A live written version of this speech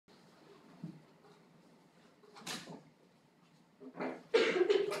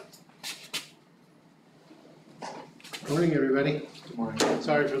Morning, everybody. Good morning.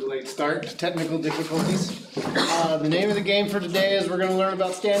 Sorry for the late start, technical difficulties. The name of the game for today is we're going to learn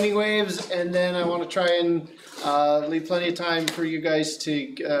about standing waves, and then I want to try and leave plenty of time for you guys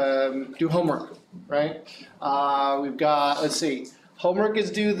to do homework, right? We've got, let's see, homework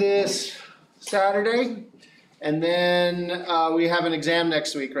is due this Saturday, and then we have an exam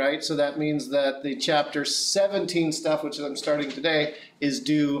next week, right? So that means that the chapter 17 stuff, which I'm starting today, is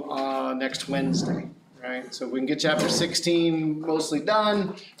due next Wednesday. Right, so we can get chapter 16 mostly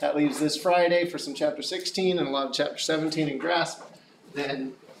done. That leaves this Friday for some chapter 16 and a lot of chapter 17 in grasp.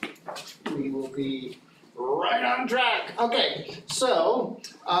 Then we will be right on track. Okay, so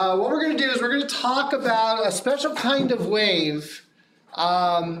what we're going to do is we're going to talk about a special kind of wave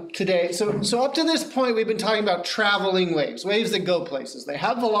today. So up to this point, we've been talking about traveling waves, waves that go places. They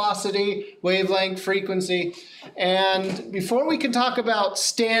have velocity, wavelength, frequency. And before we can talk about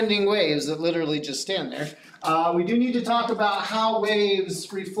standing waves that literally just stand there, we do need to talk about how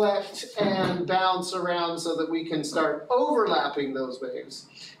waves reflect and bounce around so that we can start overlapping those waves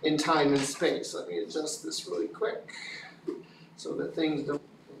in time and space. Let me adjust this really quick so that things don't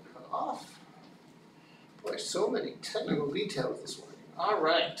cut off. Boy, so many technical details this morning. All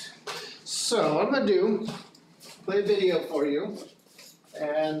right, so what I'm going to do, play a video for you,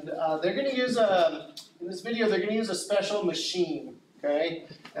 and they're going to use in this video, they're going to use a special machine, okay,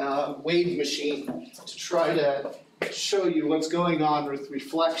 wave machine, to try to show you what's going on with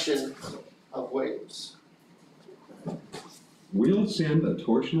reflection of waves. We'll send a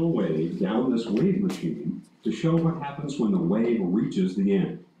torsional wave down this wave machine to show what happens when the wave reaches the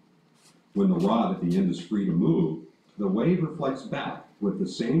end. When the rod at the end is free to move, the wave reflects back with the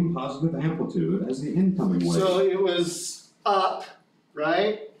same positive amplitude as the incoming wave. So it was up,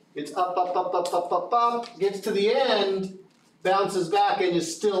 right? It's up, up, up, up, up, up, up, gets to the end, bounces back, and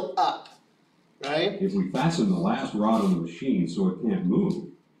is still up, right? If we fasten the last rod on the machine so it can't move,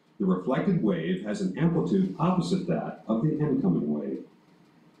 the reflected wave has an amplitude opposite that of the incoming wave.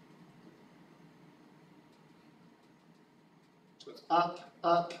 So it's up,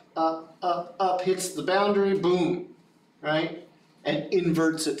 up, up, up, up, hits the boundary, boom, right? And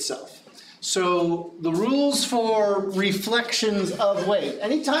inverts itself. So the rules for reflections of wave,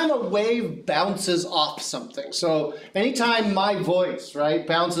 anytime a wave bounces off something, so anytime my voice, right,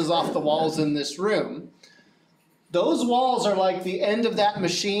 bounces off the walls in this room, those walls are like the end of that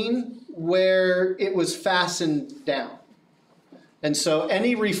machine where it was fastened down. And so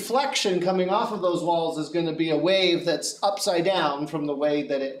any reflection coming off of those walls is going to be a wave that's upside down from the way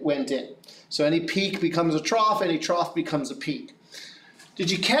that it went in. So any peak becomes a trough, any trough becomes a peak. Did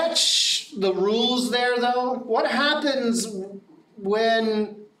you catch the rules there, though? What happens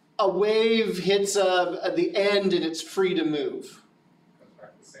when a wave hits the end and it's free to move?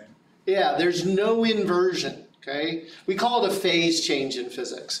 Yeah, there's no inversion, okay? We call it a phase change in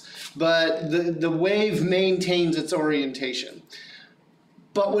physics, but the wave maintains its orientation.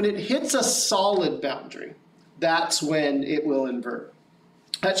 But when it hits a solid boundary, that's when it will invert.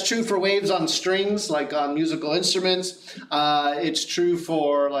 That's true for waves on strings, like on musical instruments. It's true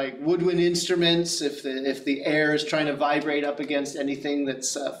for like woodwind instruments. If the air is trying to vibrate up against anything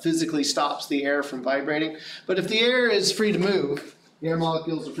that's physically stops the air from vibrating. But if the air is free to move, the air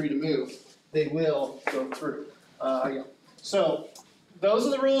molecules are free to move, they will go through. Yeah. So those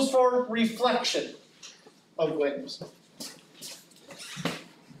are the rules for reflection of waves.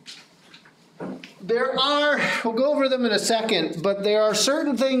 We'll go over them in a second, but there are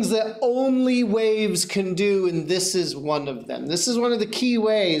certain things that only waves can do, and this is one of them. This is one of the key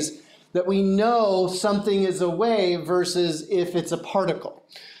ways that we know something is a wave versus if it's a particle.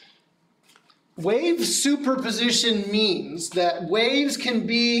 Wave superposition means that waves can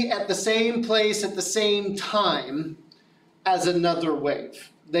be at the same place at the same time as another wave.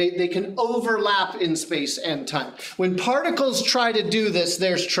 They can overlap in space and time. When particles try to do this,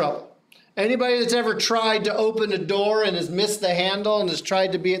 there's trouble. Anybody that's ever tried to open a door and has missed the handle and has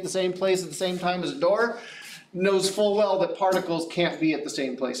tried to be at the same place at the same time as a door knows full well that particles can't be at the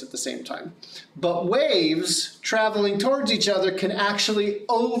same place at the same time. But waves traveling towards each other can actually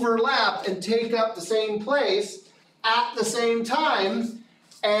overlap and take up the same place at the same time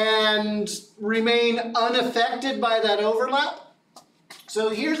and remain unaffected by that overlap. So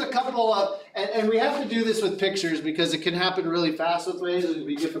here's a couple of, and we have to do this with pictures because it can happen really fast with waves. It can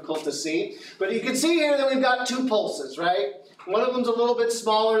be difficult to see. But you can see here that we've got two pulses, right? One of them's a little bit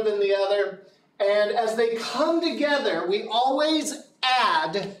smaller than the other. And as they come together, we always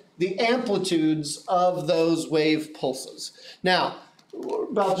add the amplitudes of those wave pulses. Now, we're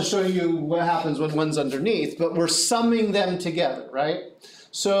about to show you what happens when one's underneath, but we're summing them together, right?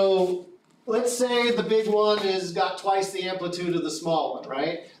 So let's say the big one is got twice the amplitude of the small one,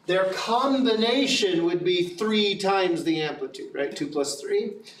 right? Their combination would be 3 times the amplitude, right? 2 plus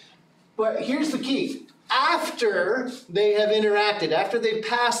 3. But here's the key. After they have interacted, after they've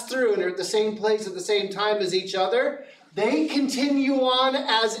passed through and are at the same place at the same time as each other, they continue on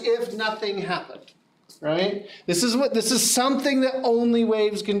as if nothing happened, right? This is something that only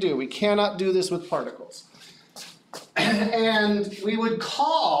waves can do. We cannot do this with particles. And we would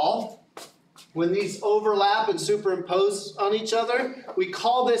call, when these overlap and superimpose on each other, we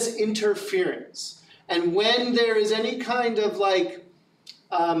call this interference. And when there is any kind of like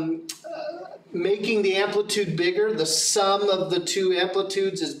making the amplitude bigger, the sum of the 2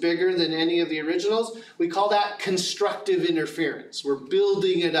 amplitudes is bigger than any of the originals, we call that constructive interference. We're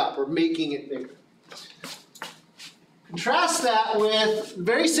building it up, we're making it bigger. Contrast that with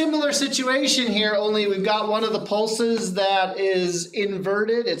very similar situation here, only we've got one of the pulses that is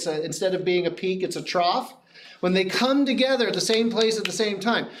inverted. Instead of being a peak, it's a trough. When they come together at the same place at the same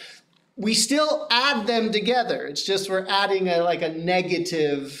time, we still add them together. It's just we're adding like a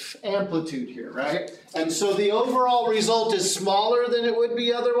negative amplitude here, right? And so the overall result is smaller than it would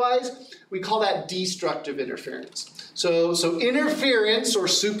be otherwise. We call that destructive interference. So interference or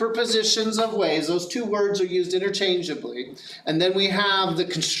superpositions of waves, those 2 words are used interchangeably. And then we have the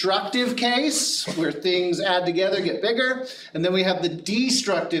constructive case, where things add together, get bigger. And then we have the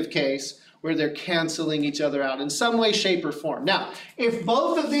destructive case, where they're canceling each other out in some way, shape, or form. Now, if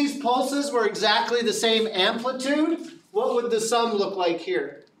both of these pulses were exactly the same amplitude, what would the sum look like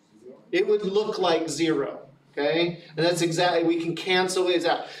here? It would look like 0. Okay, and that's exactly, we can cancel these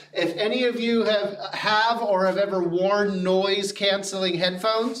out. If any of you have or have ever worn noise canceling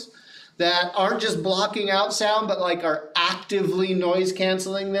headphones that aren't just blocking out sound, but like are actively noise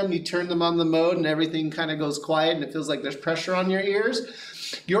canceling them, you turn them on the mode and everything kind of goes quiet and it feels like there's pressure on your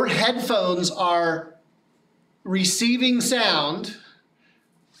ears. Your headphones are receiving sound,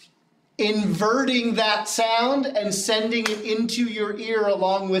 inverting that sound and sending it into your ear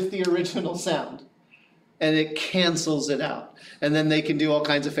along with the original sound. And it cancels it out. And then they can do all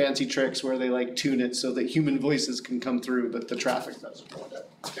kinds of fancy tricks where they like tune it so that human voices can come through, but the traffic doesn't go there.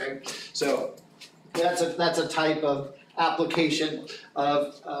 Okay? So that's a type of application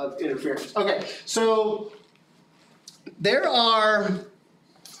of interference. Okay, so there are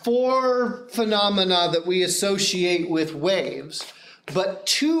 4 phenomena that we associate with waves, but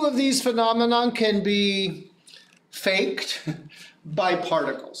 2 of these phenomena can be faked by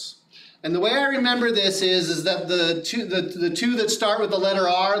particles. And the way I remember this is that the two that start with the letter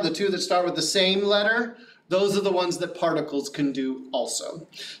R, the 2 that start with the same letter, those are the ones that particles can do also.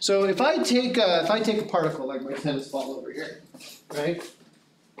 So if I take a particle like my tennis ball over here, right?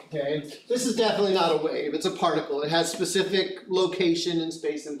 Okay, this is definitely not a wave, it's a particle. It has specific location in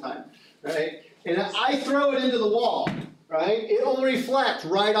space and time, right? And I throw it into the wall, right? It will reflect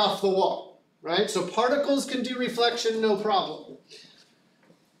right off the wall, right? So particles can do reflection, no problem.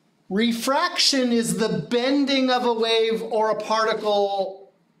 Refraction is the bending of a wave or a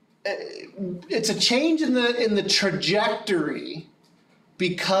particle. It's a change in the trajectory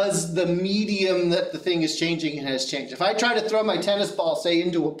because the medium that the thing is changing in has changed. If I try to throw my tennis ball, say,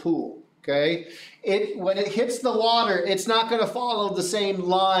 into a pool, okay, when it hits the water, it's not going to follow the same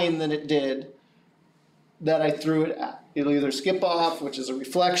line that it did that I threw it at. It'll either skip off, which is a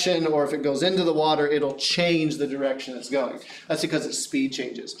reflection, or if it goes into the water, it'll change the direction it's going. That's because its speed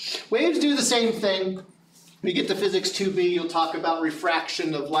changes. Waves do the same thing. When you get to physics 2b, you'll talk about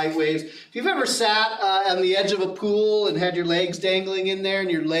refraction of light waves. If you've ever sat on the edge of a pool and had your legs dangling in there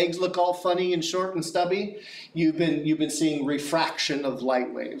and your legs look all funny and short and stubby, you've been seeing refraction of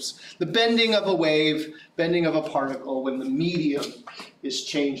light waves. The bending of a wave, bending of a particle when the medium is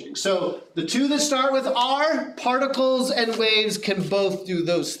changing. So the 2 that start with R, particles and waves, can both do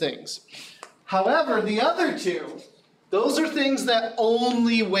those things. However, the other 2, those are things that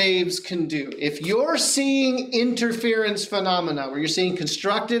only waves can do. If you're seeing interference phenomena, where you're seeing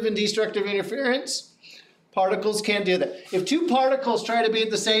constructive and destructive interference, particles can't do that. If 2 particles try to be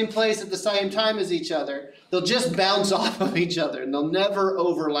at the same place at the same time as each other, they'll just bounce off of each other and they'll never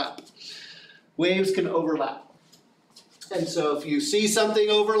overlap. Waves can overlap. And so if you see something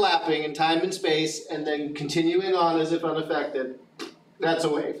overlapping in time and space and then continuing on as if unaffected, that's a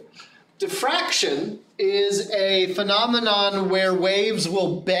wave. Diffraction is a phenomenon where waves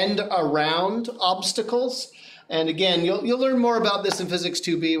will bend around obstacles. And again, you'll learn more about this in physics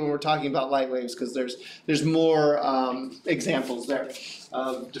 2b when we're talking about light waves, because there's more examples there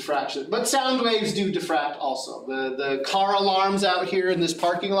of diffraction. But sound waves do diffract also. The car alarms out here in this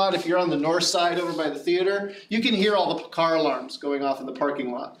parking lot, if you're on the north side over by the theater, you can hear all the car alarms going off in the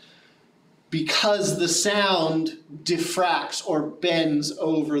parking lot. because the sound diffracts or bends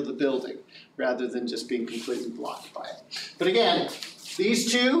over the building rather than just being completely blocked by it. But again,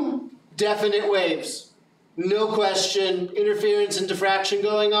 these two, definite waves. No question, interference and diffraction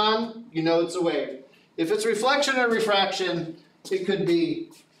going on, you know it's a wave. If it's reflection or refraction, it could be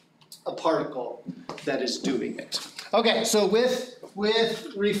a particle that is doing it. Okay, so with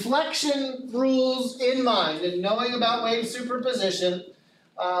reflection rules in mind and knowing about wave superposition,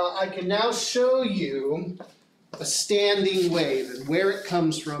 I can now show you a standing wave and where it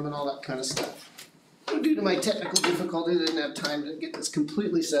comes from and all that kind of stuff. Due to my technical difficulties, I didn't have time to get this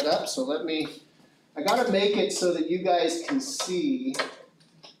completely set up, so I gotta make it so that you guys can see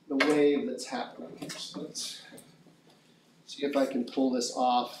the wave that's happening here. So let's see if I can pull this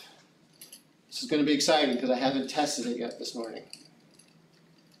off. This is gonna be exciting because I haven't tested it yet this morning.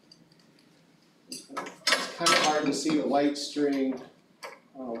 It's kind of hard to see the white string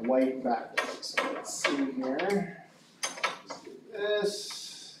on a white background. So let's see here. Let's do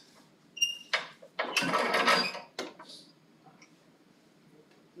this.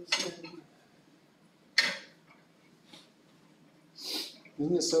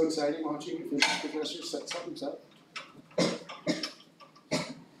 Isn't this so exciting watching your physics professor set something up?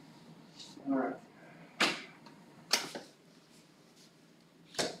 All right.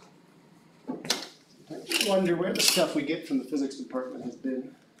 I wonder where the stuff we get from the physics department has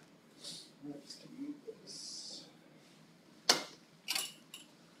been. Let's do this.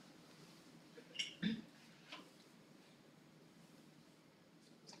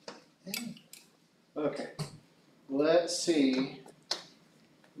 Okay, let's see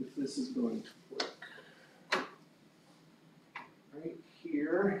if this is going to work. Right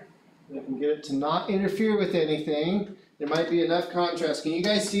here, I can get it to not interfere with anything. There might be enough contrast. Can you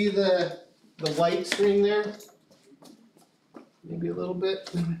guys see the white string there? Maybe a little bit.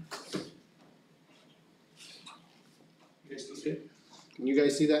 You guys still see it? Can you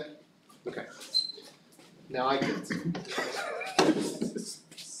guys see that? Okay. Now I can see.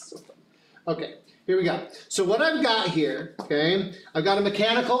 Okay, here we go. So what I've got here, okay, I've got a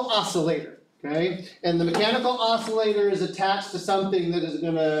mechanical oscillator, okay? And the mechanical oscillator is attached to something that is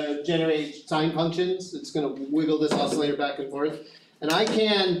going to generate sine functions. It's going to wiggle this oscillator back and forth. And I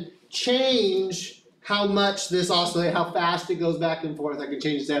can change how much this oscillator, how fast it goes back and forth. I can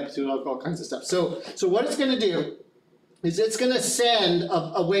change its amplitude, all kinds of stuff. So what it's going to do is it's going to send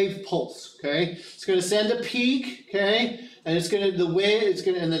a wave pulse, okay? It's going to send a peak, okay? And it's going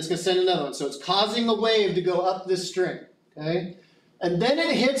to send another one. So it's causing a wave to go up this string, okay? And then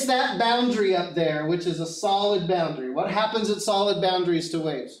it hits that boundary up there, which is a solid boundary. What happens at solid boundaries to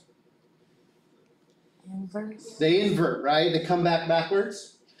waves? Inverse. They invert, right? They come back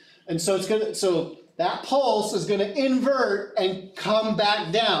backwards. And so that pulse is going to invert and come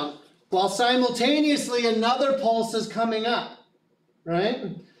back down, while simultaneously another pulse is coming up,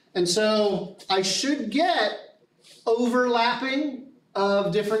 right? And so I should get overlapping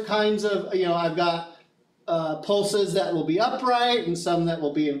of different kinds of, I've got pulses that will be upright and some that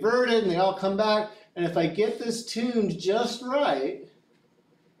will be inverted, and they all come back. And if I get this tuned just right,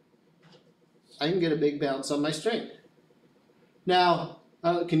 I can get a big bounce on my string. Now,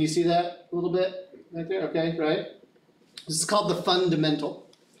 can you see that a little bit right there? Okay, right? This is called the fundamental.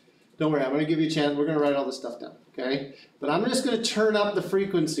 Don't worry, I'm going to give you a chance. We're going to write all this stuff down, okay? But I'm just going to turn up the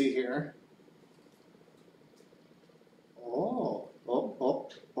frequency here.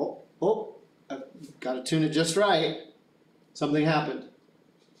 I've got to tune it just right. Something happened.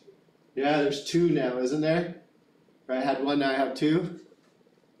 Yeah, there's two now, isn't there? I had one, now I have two.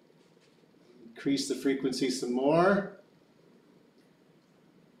 Increase the frequency some more.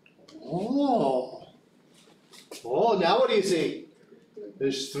 Oh, now what do you see?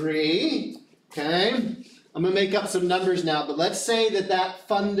 There's three, okay? I'm gonna make up some numbers now, but let's say that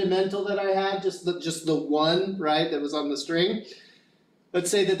fundamental that I had, just the one, right, that was on the string, let's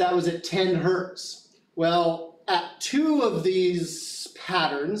say that was at 10 hertz. Well, at two of these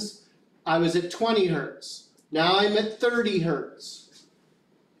patterns, I was at 20 hertz. Now I'm at 30 hertz.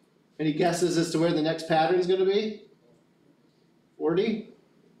 Any guesses as to where the next pattern is gonna be? 40?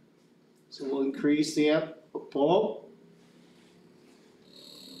 So we'll increase the amp.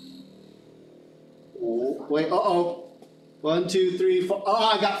 Oh, wait, uh-oh. 1, 2, 3, 4.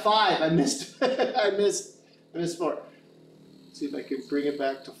 Oh, I got 5. I missed. I missed 4. Let's see if I can bring it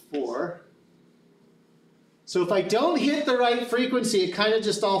back to 4. So if I don't hit the right frequency, it kind of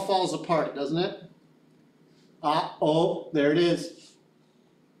just all falls apart, doesn't it? There it is.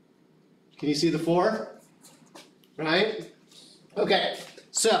 Can you see the 4? Right? Okay,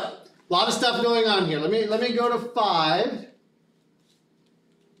 so a lot of stuff going on here. Let me go to 5.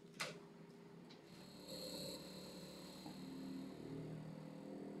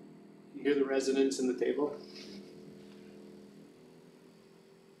 You hear the resonance in the table?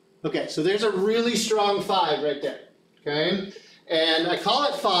 Okay, so there's a really strong 5 right there, okay? And I call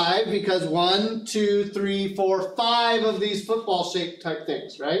it 5 because 1, 2, 3, 4, 5 of these football-shaped type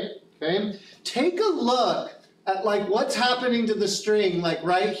things, right? Okay? Take a look at like what's happening to the string, like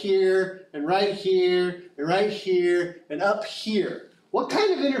right here, and right here, and right here, and up here. What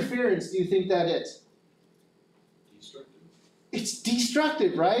kind of interference do you think that is? Destructive. It's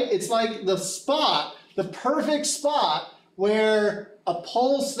destructive, right? It's like the spot, the perfect spot where a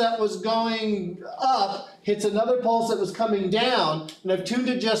pulse that was going up hits another pulse that was coming down, and I've tuned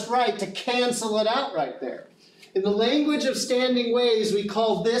it just right to cancel it out right there. In the language of standing waves, we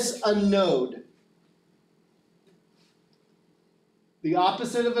call this a node. The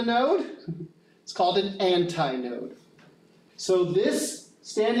opposite of a node? It's called an antinode. So this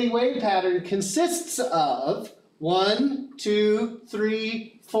standing wave pattern consists of 1, 2,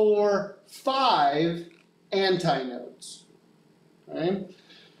 3, 4, 5 antinodes. Okay?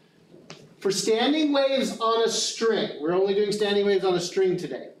 For standing waves on a string, we're only doing standing waves on a string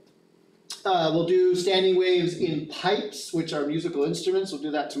today. We'll do standing waves in pipes, which are musical instruments. We'll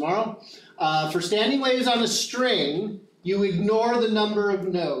do that tomorrow. For standing waves on a string, you ignore the number of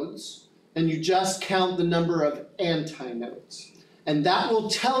nodes, and you just count the number of antinodes. And that will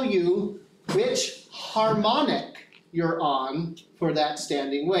tell you which harmonic you're on for that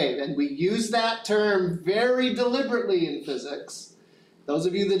standing wave. And we use that term very deliberately in physics. Those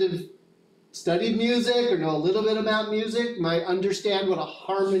of you that have studied music or know a little bit about music might understand what a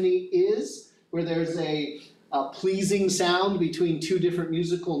harmony is, where there's a pleasing sound between two different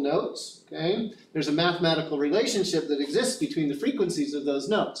musical notes. Okay? There's a mathematical relationship that exists between the frequencies of those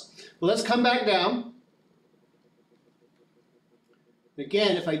notes. Well, let's come back down.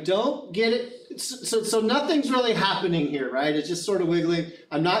 Again, if I don't get it, so nothing's really happening here, right? It's just sort of wiggling.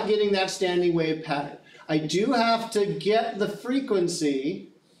 I'm not getting that standing wave pattern. I do have to get the frequency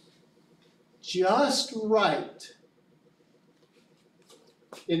just right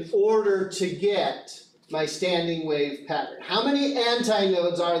in order to get my standing wave pattern. How many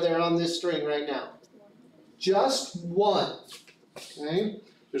antinodes are there on this string right now? Just one. Okay?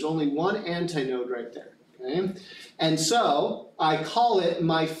 There's only one antinode right there. Okay? And so I call it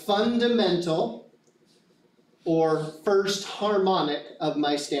my fundamental or first harmonic of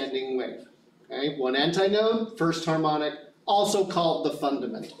my standing wave. Okay? One antinode, first harmonic, also called the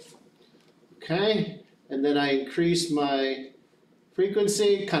fundamental. Okay? And then I increase my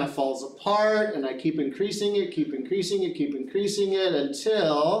frequency, kind of falls apart, and I keep increasing it, keep increasing it, keep increasing it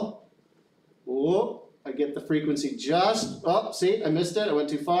until, whoop, I get the frequency just, oh, see, I missed it, I went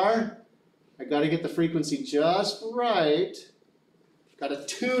too far. I got to get the frequency just right, got to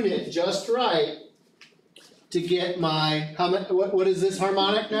tune it just right to get my, how much, what is this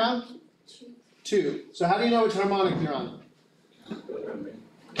harmonic now? 2. So how do you know which harmonic you're on?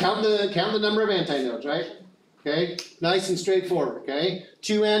 Count the number of antinodes, right? Okay, nice and straightforward, okay?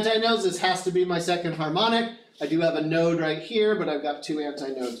 2 antinodes, this has to be my second harmonic. I do have a node right here, but I've got 2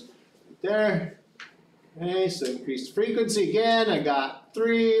 antinodes right there. Okay, so increase the frequency again, I got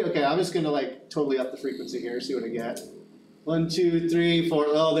 3. Okay, I'm just gonna like totally up the frequency here, see what I get. 1, 2, 3, 4,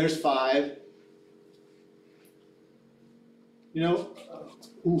 oh, there's 5. You know,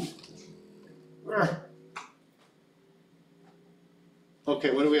 ooh.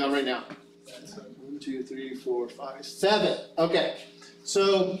 Okay, what are we on right now? 1, 2, 3, 4, 5, 7. Okay,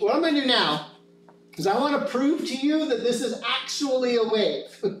 so what I'm going to do now is I want to prove to you that this is actually a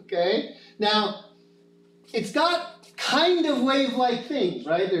wave. Okay, now it's got kind of wave-like things,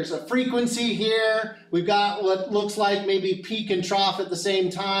 right? There's a frequency here. We've got what looks like maybe peak and trough at the same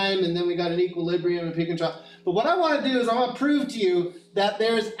time, and then we got an equilibrium and peak and trough. But what I want to do is I want to prove to you that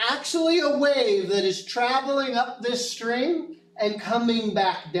there's actually a wave that is traveling up this string and coming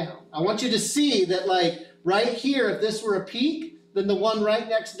back down. I want you to see that, like, right here, if this were a peak, then the one right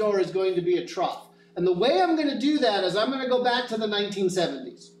next door is going to be a trough. And the way I'm going to do that is I'm going to go back to the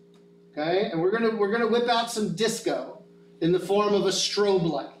 1970s. Okay? And we're going to whip out some disco in the form of a strobe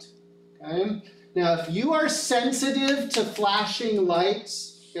light. Okay? Now, if you are sensitive to flashing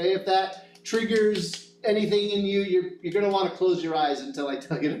lights, okay, if that triggers anything in you, you're going to want to close your eyes until I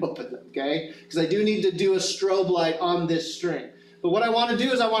tell you to open them, okay? Because I do need to do a strobe light on this string. But what I want to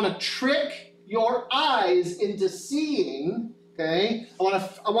do is I want to trick your eyes into seeing, okay? I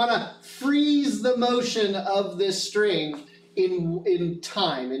want to freeze the motion of this string in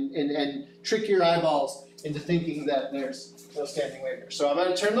time and trick your eyeballs into thinking that there's no standing wave here. So I'm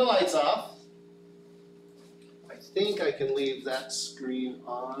going to turn the lights off. I think I can leave that screen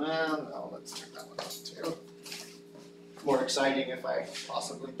on. No, let's turn that one off too. More exciting if I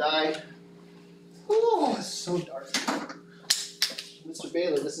possibly die. Oh, it's so dark. Mr.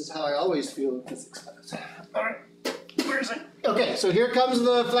 Baylor, this is how I always feel in physics class. All right, where is it? Okay, so here comes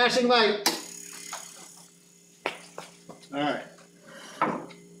the flashing light. All right.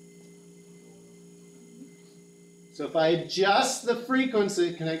 So if I adjust the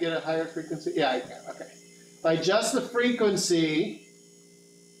frequency, can I get a higher frequency? Yeah, I can, okay. If I adjust the frequency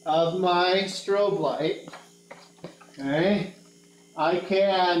of my strobe light, okay, I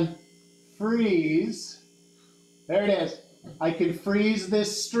can freeze, there it is, I can freeze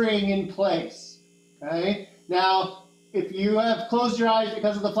this string in place, okay? Now, if you have closed your eyes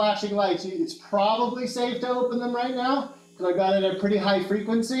because of the flashing lights, it's probably safe to open them right now, because I got it at a pretty high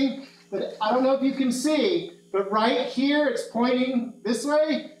frequency, but I don't know if you can see, but right here it's pointing this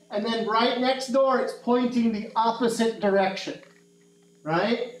way, and then right next door it's pointing the opposite direction,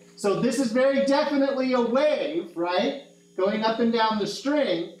 right? So this is very definitely a wave, right? Going up and down the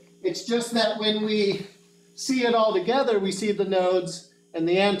string. It's just that when we see it all together, we see the nodes and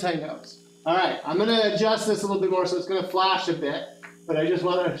the antinodes. All right, I'm going to adjust this a little bit more so it's going to flash a bit, but I just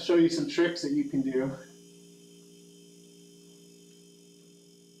want to show you some tricks that you can do.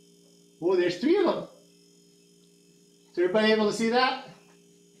 Oh, there's 3 of them. Is everybody able to see that?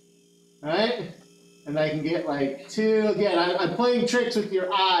 All right, and I can get like 2. Again, I'm playing tricks with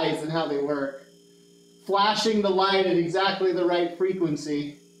your eyes and how they work. Flashing the light at exactly the right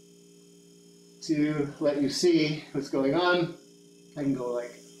frequency to let you see what's going on. I can go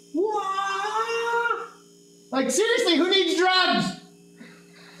like, wah! Like seriously, who needs drugs?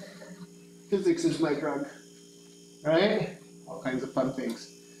 Physics is my drug, right? All kinds of fun things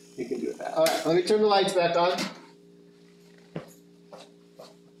you can do with that. All right, let me turn the lights back on.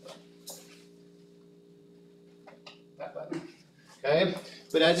 That button. Okay,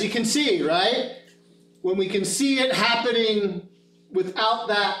 but as you can see, right? When we can see it happening without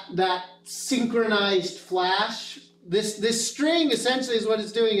that synchronized flash, this string essentially is what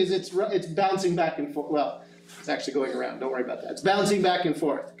it's doing is it's bouncing back and forth. Well, it's actually going around. Don't worry about that. It's bouncing back and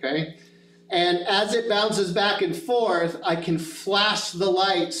forth. Okay, and as it bounces back and forth, I can flash the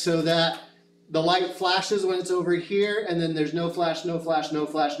light so that the light flashes when it's over here, and then there's no flash, no flash, no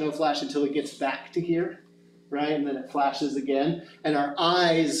flash, no flash until it gets back to here, right? And then it flashes again, and our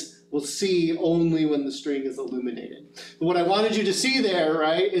eyes will see only when the string is illuminated. But what I wanted you to see there,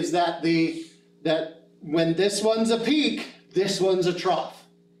 right, is that that when this one's a peak, this one's a trough,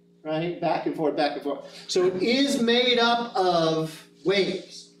 right? Back and forth, back and forth. So it is made up of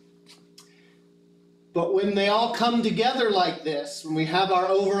waves. But when they all come together like this, when we have our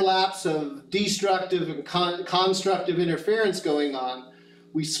overlaps of destructive and constructive interference going on,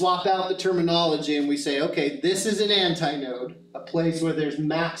 we swap out the terminology and we say, okay, this is an antinode, a place where there's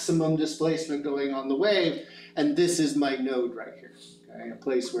maximum displacement going on the wave, and this is my node right here, okay? A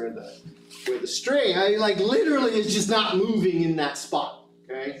place where the string, like literally is just not moving in that spot,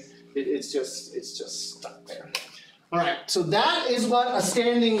 okay? It's just stuck there. All right, so that is what a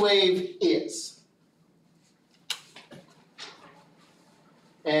standing wave is.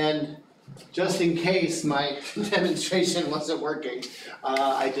 And just in case my demonstration wasn't working,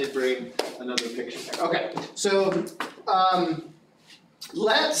 I did bring another picture there. Okay, so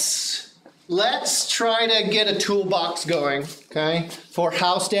let's try to get a toolbox going, okay, for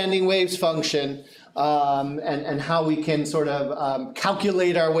how standing waves function and how we can sort of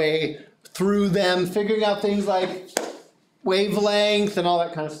calculate our way through them, figuring out things like wavelength and all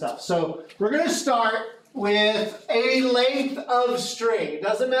that kind of stuff. So we're going to start with a length of string. It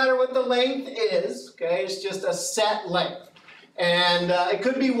doesn't matter what the length is, okay? It's just a set length. And it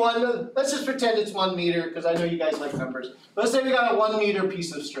could be let's just pretend it's 1 meter, because I know you guys like numbers. Let's say we got a 1 meter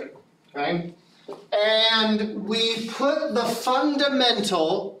piece of string, okay? And we put the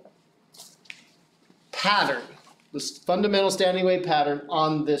fundamental pattern, this fundamental standing wave pattern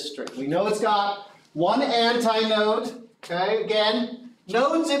on this string. We know it's got 1 antinode, okay? Again,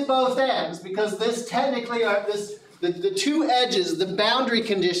 nodes at both ends, because this technically are the 2 edges, the boundary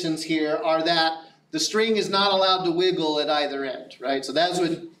conditions here are that the string is not allowed to wiggle at either end, right? So that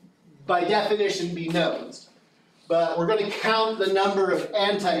would, by definition, be nodes. But we're going to count the number of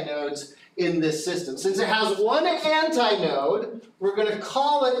antinodes in this system. Since it has 1 antinode, we're going to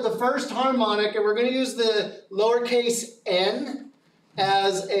call it the first harmonic, and we're going to use the lowercase n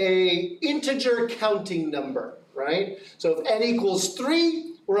as a integer counting number, right? So if n equals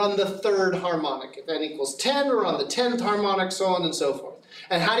 3, we're on the 3rd harmonic. If n equals 10, we're on the 10th harmonic, so on and so forth.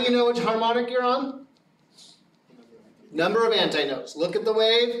 And how do you know which harmonic you're on? Number of antinodes. Look at the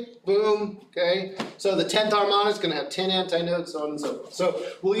wave, boom, okay? So the 10th harmonic is going to have 10 antinodes, so on and so forth. So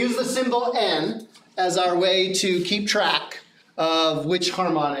we'll use the symbol n as our way to keep track of which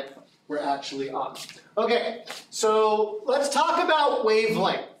harmonic we're actually on. Okay, so let's talk about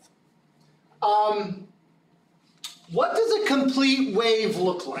wavelength. What does a complete wave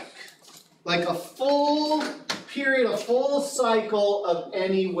look like? Like a full period, a full cycle of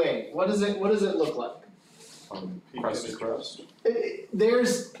any wave. What does it look like? Crest to crest.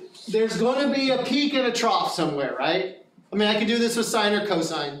 There's going to be a peak and a trough somewhere, right? I mean, I could do this with sine or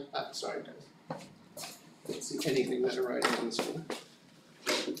cosine. Sorry, guys. Can't see anything that I write on this one.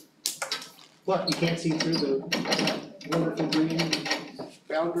 What? You can't see through the wonderful green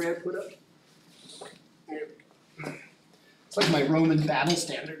boundary I put up? It's like my Roman battle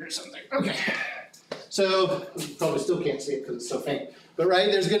standard or something. Okay. So, you probably still can't see it because it's so faint. But right,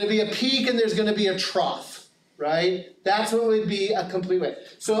 there's going to be a peak and there's going to be a trough, right? That's what would be a complete wave.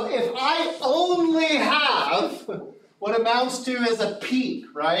 So if I only have what amounts to as a peak,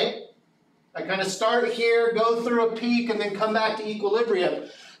 right? I kind of start here, go through a peak, and then come back to equilibrium.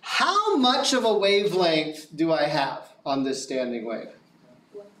 How much of a wavelength do I have on this standing wave?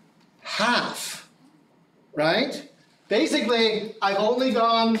 Half, right? Basically, I've only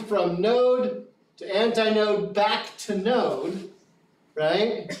gone from node to antinode back to node,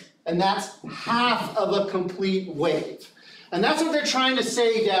 right? And that's half of a complete wave. And that's what they're trying to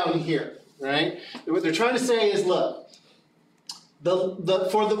say down here, right? What they're trying to say is, look,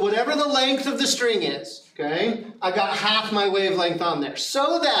 whatever the length of the string is, okay, I got half my wavelength on there.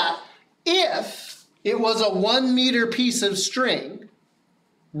 So that if it was a 1 meter piece of string,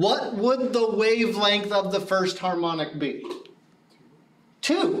 what would the wavelength of the first harmonic be?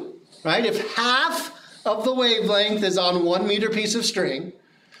 2, right? If half of the wavelength is on 1 meter piece of string,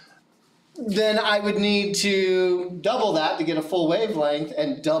 then I would need to double that to get a full wavelength,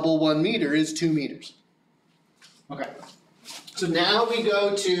 and double 1 meter is 2 meters. Okay. So now we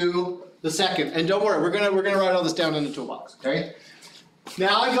go to the second, and don't worry, we're gonna write all this down in the toolbox, okay?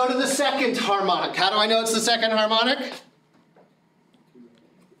 Now I go to the second harmonic. How do I know it's the second harmonic?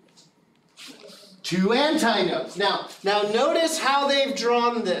 2 antinodes. Now notice how they've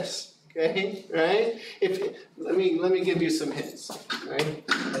drawn this, okay? Right? Let me give you some hints, right,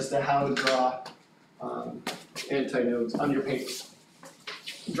 as to how to draw antinodes on your paper.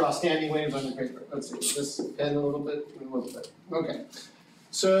 Draw standing waves on your paper. Let's see, this pen a little bit, and a little bit. Okay.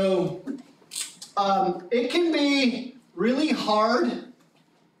 So it can be really hard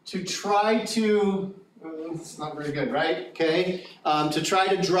to try to. It's not very good, right? Okay. To try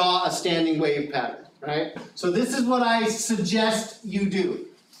to draw a standing wave pattern, right? So this is what I suggest you do.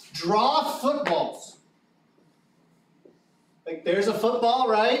 Draw footballs. Like there's a football,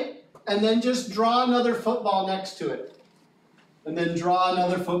 right? And then just draw another football next to it. And then draw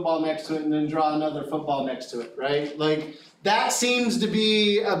another football next to it, and then draw another football next to it, right? Like, that seems to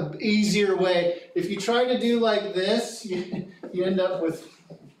be an easier way. If you try to do like this, you end up with,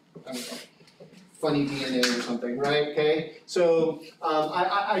 I don't know, funny DNA or something, right? Okay? So,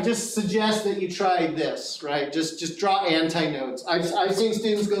 I just suggest that you try this, right? Just draw antinodes. I've seen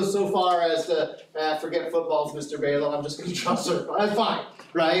students go so far as to, forget footballs, Mr. Balogh, I'm just going to draw circles. That's fine.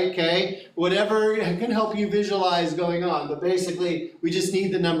 Right, okay? Whatever can help you visualize going on, but basically, we just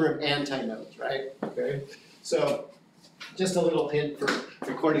need the number of antinodes, right? Okay? So, just a little hint for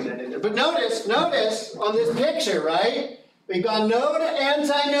recording that in there. But notice on this picture, right? We've got node,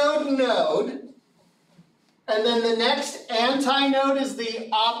 antinode, node. And then the next antinode is the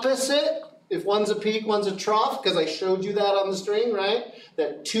opposite. If one's a peak, one's a trough, because I showed you that on the string, right?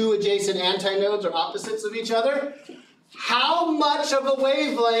 That 2 adjacent antinodes are opposites of each other. How much of a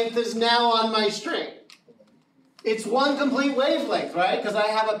wavelength is now on my string? It's 1 complete wavelength, right? Because I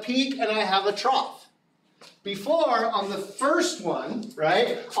have a peak and I have a trough. Before, on the first one,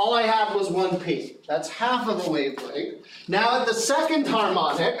 right, all I had was 1 peak. That's half of a wavelength. Now at the second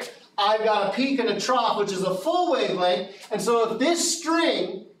harmonic, I've got a peak and a trough, which is a full wavelength. And so if this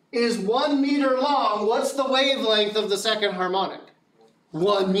string is 1 meter long, what's the wavelength of the second harmonic?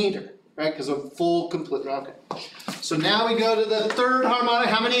 1 meter. Right, because a full complete, okay. So now we go to the third harmonic.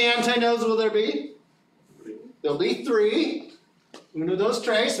 How many antinodes will there be? 3. There'll be 3. Uno, dos,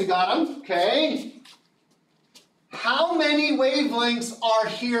 tres, we got them, okay. How many wavelengths are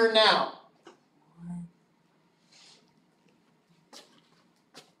here now?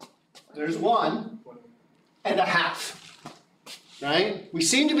 There's 1 and a half, right? We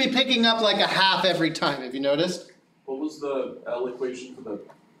seem to be picking up like a half every time, have you noticed? What was the L equation for the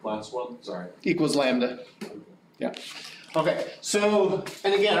last one? Sorry. Equals lambda. Yeah. Okay, so,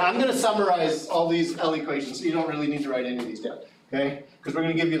 and again, I'm going to summarize all these L equations, so you don't really need to write any of these down, okay? Because we're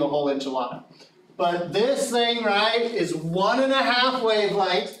going to give you the whole enchilada. But this thing, right, is 1.5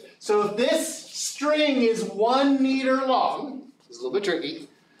 wavelengths. So if this string is 1 meter long, it's a little bit tricky,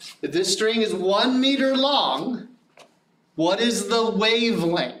 If this string is 1 meter long, what is the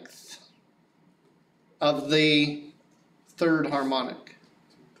wavelength of the third harmonic?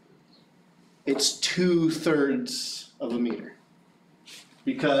 It's 2/3 of a meter.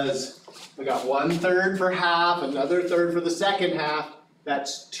 Because we got 1/3 for half, another third for the second half.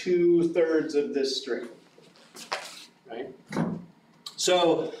 That's 2/3 of this string, right?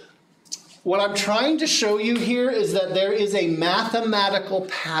 So what I'm trying to show you here is that there is a mathematical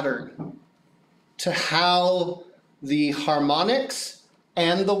pattern to how the harmonics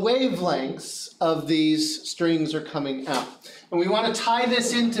and the wavelengths of these strings are coming out. And we want to tie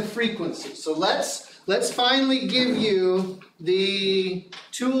this into frequency. So let's finally give you the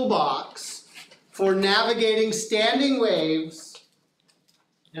toolbox for navigating standing waves,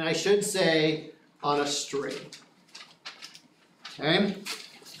 and I should say on a string. Okay?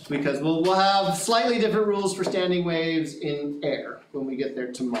 Because we'll have slightly different rules for standing waves in air when we get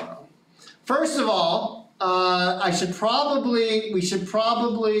there tomorrow. First of all, we should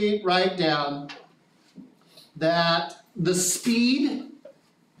probably write down that the speed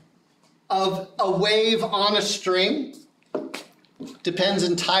of a wave on a string depends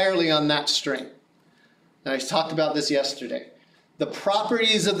entirely on that string. And I talked about this yesterday. The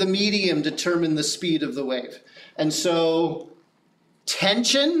properties of the medium determine the speed of the wave. And so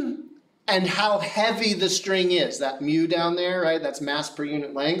tension and how heavy the string is, that mu down there, right? That's mass per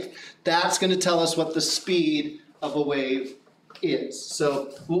unit length. That's going to tell us what the speed of a wave is.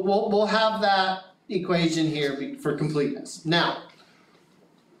 So we'll have that equation here for completeness. Now,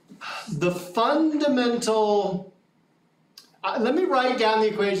 the fundamental, let me write down the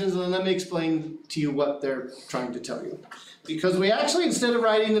equations and then let me explain to you what they're trying to tell you. Because we actually, instead of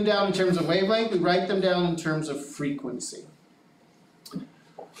writing them down in terms of wavelength, we write them down in terms of frequency.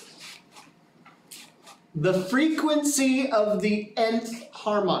 The frequency of the nth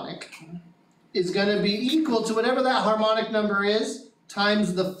harmonic is going to be equal to whatever that harmonic number is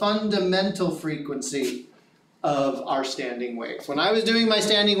times the fundamental frequency of our standing wave. When I was doing my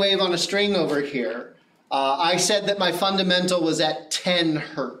standing wave on a string over here, I said that my fundamental was at 10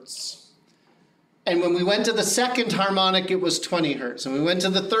 hertz. And when we went to the second harmonic, it was 20 hertz. And we went to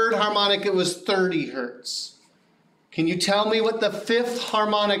the third harmonic, it was 30 hertz. Can you tell me what the fifth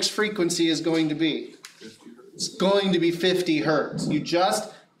harmonic's frequency is going to be? It's going to be 50 hertz. You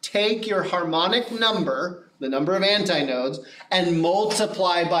just take your harmonic number, the number of antinodes, and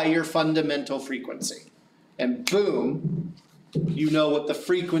multiply by your fundamental frequency. And boom, you know what the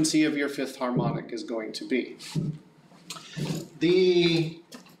frequency of your fifth harmonic is going to be. The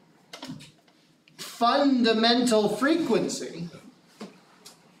fundamental frequency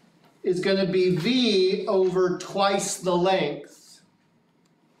is going to be V over twice the length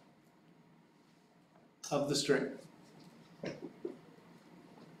of the string.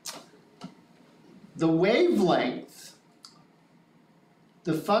 The wavelength,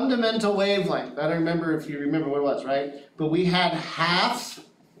 the fundamental wavelength, I don't remember if you remember what it was, right? But we had half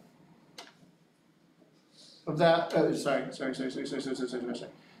of that, sorry.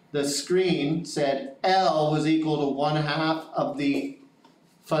 The screen said L was equal to 1/2 of the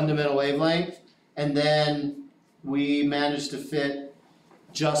fundamental wavelength, and then we managed to fit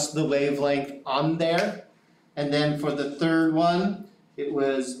just the wavelength on there. And then for the third one, it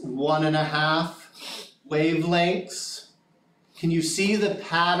was 1.5 wavelengths. Can you see the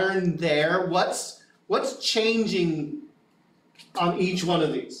pattern there? What's changing on each one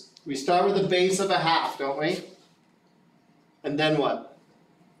of these? We start with a base of 1/2, don't we? And then what?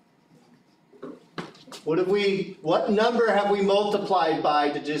 What number have we multiplied by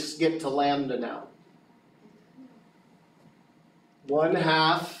to just get to lambda now?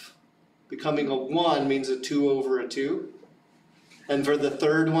 1/2 becoming a 1 means a 2 over a 2. And for the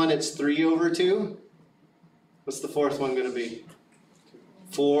third one, it's 3 over 2. What's the fourth one going to be?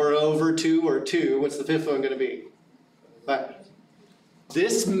 4 over 2 or 2. What's the fifth one going to be? But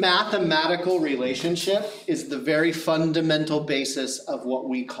this mathematical relationship is the very fundamental basis of what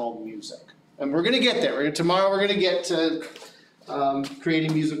we call music. And we're going to get there. Tomorrow we're going to get to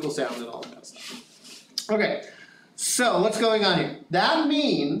creating musical sound and all that stuff. Okay, so what's going on here? That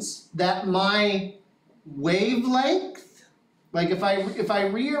means that my wavelength, like if I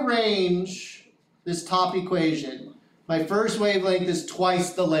rearrange this top equation, my first wavelength is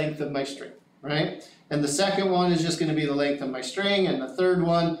twice the length of my string, right? And the second one is just going to be the length of my string, and the third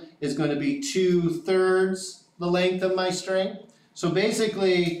one is going to be 2/3 the length of my string. So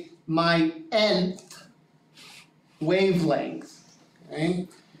basically, my nth wavelength, okay,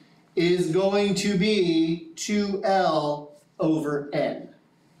 is going to be 2L over N.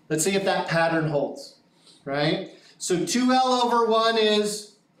 Let's see if that pattern holds, right? So 2L over 1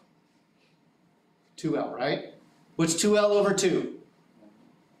 is 2L, right? What's 2L over 2?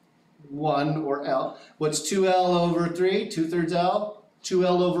 1 or L. What's 2L over 3? 2/3 L.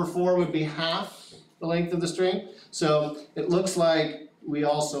 2L over 4 would be half the length of the string. So it looks like we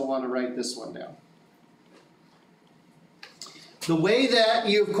also want to write this one down. The way that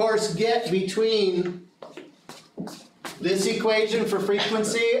you, of course, get between this equation for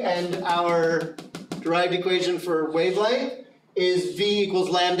frequency and our derived equation for wavelength is V equals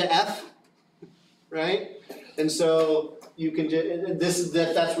lambda F, right? And so you can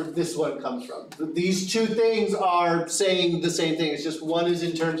that's where this one comes from. These two things are saying the same thing. It's just one is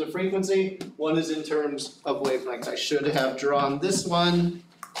in terms of frequency, one is in terms of wavelength. I should have drawn this one.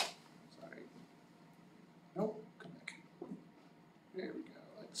 Sorry. Nope. Come back. There we go.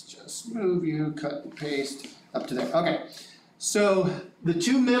 Let's just move you, cut and paste up to there. Okay. So the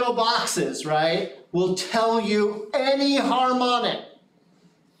two middle boxes, right, will tell you any harmonic.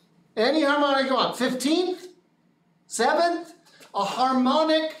 Any harmonic you want. 15th? 7th? A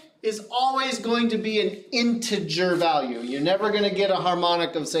harmonic is always going to be an integer value. You're never going to get a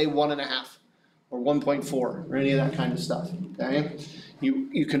harmonic of, say, 1.5 or 1.4 or any of that kind of stuff. Okay?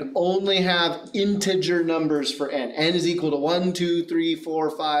 You can only have integer numbers for n. N is equal to 1, 2, 3,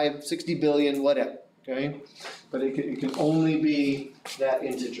 4, 5, 60 billion, whatever. Okay? But it can only be that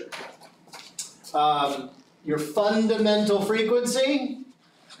integer. Your fundamental frequency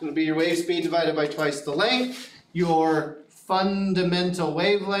is going to be your wave speed divided by twice the length. Your fundamental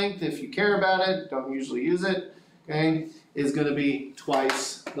wavelength, if you care about it, don't usually use it, okay, is going to be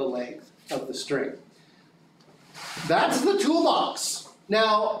twice the length of the string. That's the toolbox.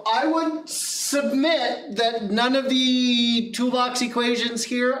 Now, I would submit that none of the toolbox equations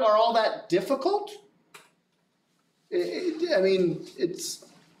here are all that difficult. I mean, it's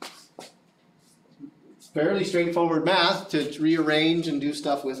fairly straightforward math to rearrange and do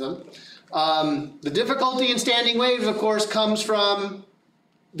stuff with them. The difficulty in standing waves, of course, comes from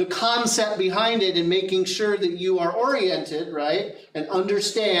the concept behind it and making sure that you are oriented, right, and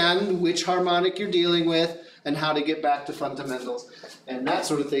understand which harmonic you're dealing with and how to get back to fundamentals and that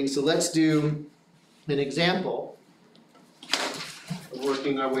sort of thing. So let's do an example of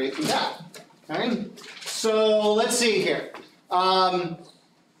working our way through that. Okay? So let's see here. I'm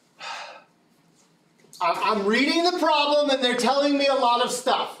reading the problem and they're telling me a lot of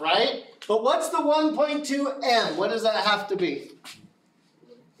stuff, right? But what's the 1.2 m? What does that have to be?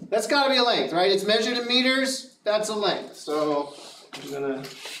 That's got to be a length, right? It's measured in meters. That's a length. So I'm going to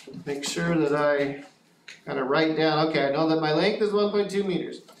make sure that I kind of write down, okay, I know that my length is 1.2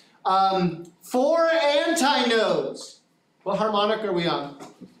 meters. 4 antinodes. What harmonic are we on?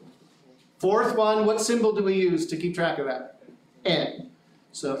 Fourth one, what symbol do we use to keep track of that? N.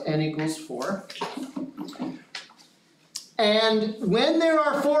 So N equals 4. And when there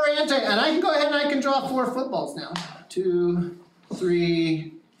are 4 and I can go ahead and I can draw 4 footballs now. 2,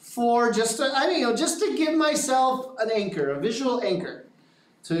 3, 4, just to give myself an anchor, a visual anchor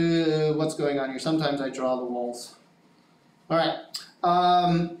to what's going on here. Sometimes I draw the walls. All right.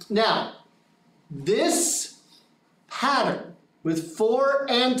 Now, this pattern with 4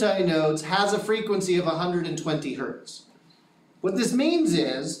 antinodes has a frequency of 120 hertz. What this means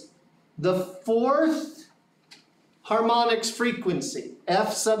is the fourth harmonic's frequency,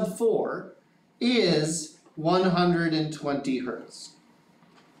 F sub 4, is 120 hertz.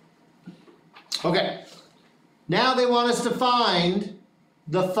 Okay, now they want us to find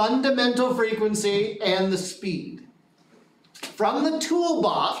the fundamental frequency and the speed. From the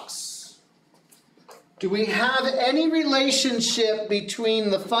toolbox, do we have any relationship between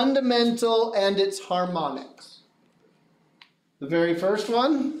the fundamental and its harmonics? The very first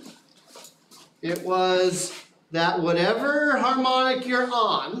one, it was that whatever harmonic you're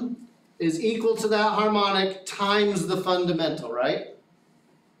on is equal to that harmonic times the fundamental, right?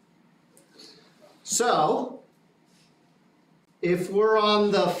 So, if we're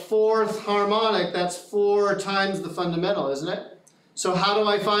on the fourth harmonic, that's 4 times the fundamental, isn't it? So how do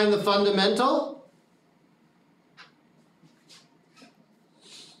I find the fundamental?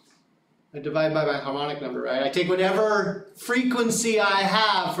 I divide by my harmonic number, right? I take whatever frequency I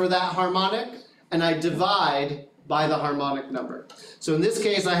have for that harmonic and I divide by the harmonic number. So in this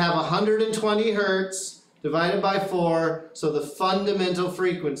case, I have 120 hertz divided by 4, so the fundamental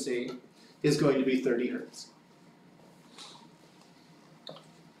frequency is going to be 30 hertz.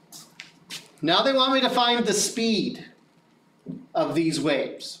 Now they want me to find the speed of these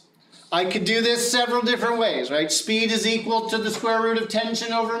waves. I could do this several different ways, right? Speed is equal to the square root of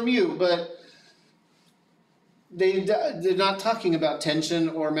tension over mu, but they're not talking about tension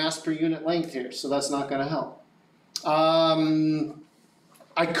or mass per unit length here, so that's not going to help.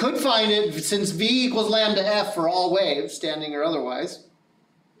 I could find it, since v equals lambda f for all waves, standing or otherwise.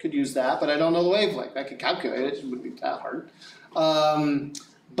 Could use that, but I don't know the wavelength. I could calculate it, it wouldn't be that hard.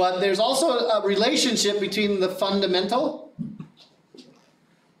 But there's also a relationship between the fundamental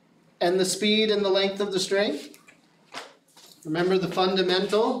and the speed and the length of the string. Remember, the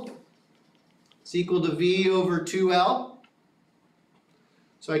fundamental is equal to v over 2L.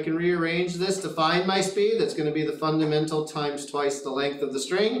 So I can rearrange this to find my speed. That's going to be the fundamental times twice the length of the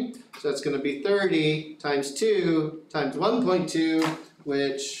string. So that's going to be 30 times 2 times 1.2,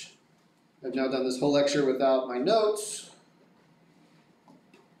 which I've now done this whole lecture without my notes.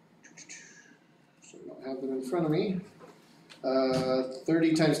 So I don't have them in front of me.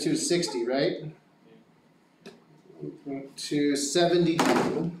 30 times 2 is 60, right? 1.2,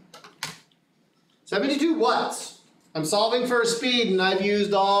 72. 72 watts. I'm solving for a speed and I've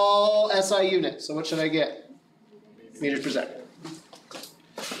used all SI units, so what should I get? Meters per second.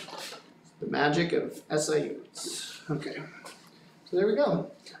 The magic of SI units. Okay, so there we go.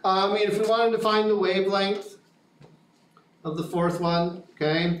 If we wanted to find the wavelength of the fourth one,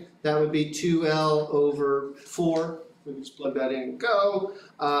 okay, that would be 2L over 4. We can just plug that in and go.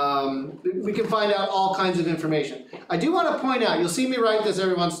 We can find out all kinds of information. I do want to point out, you'll see me write this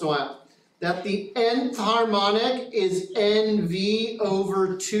every once in a while, that the nth harmonic is NV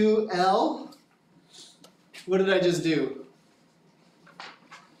over 2L. What did I just do?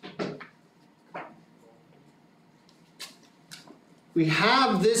 We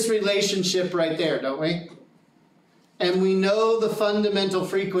have this relationship right there, don't we? And we know the fundamental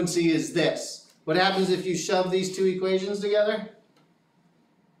frequency is this. What happens if you shove these two equations together?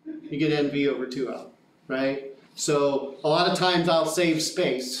 You get NV over 2L, right? So a lot of times I'll save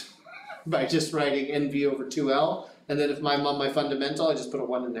space by just writing NV over 2L, and then if I'm on my fundamental, I just put a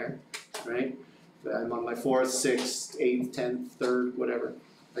 1 in there, right? If I'm on my 4th, 6th, 8th, 10th, 3rd, whatever.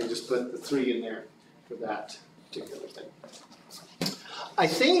 I just put the 3 in there for that particular thing. I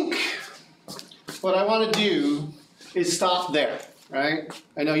think what I want to do is stop there, right?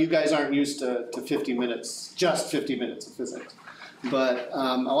 I know you guys aren't used to 50 minutes, just 50 minutes of physics. But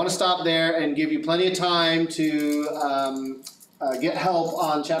I want to stop there and give you plenty of time to get help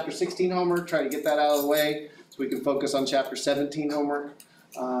on chapter 16 homework, try to get that out of the way so we can focus on chapter 17 homework.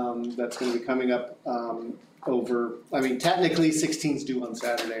 That's going to be coming up technically 16's due on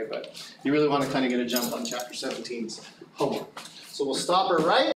Saturday, but you really want to kind of get a jump on chapter 17's homework. So we'll stop her right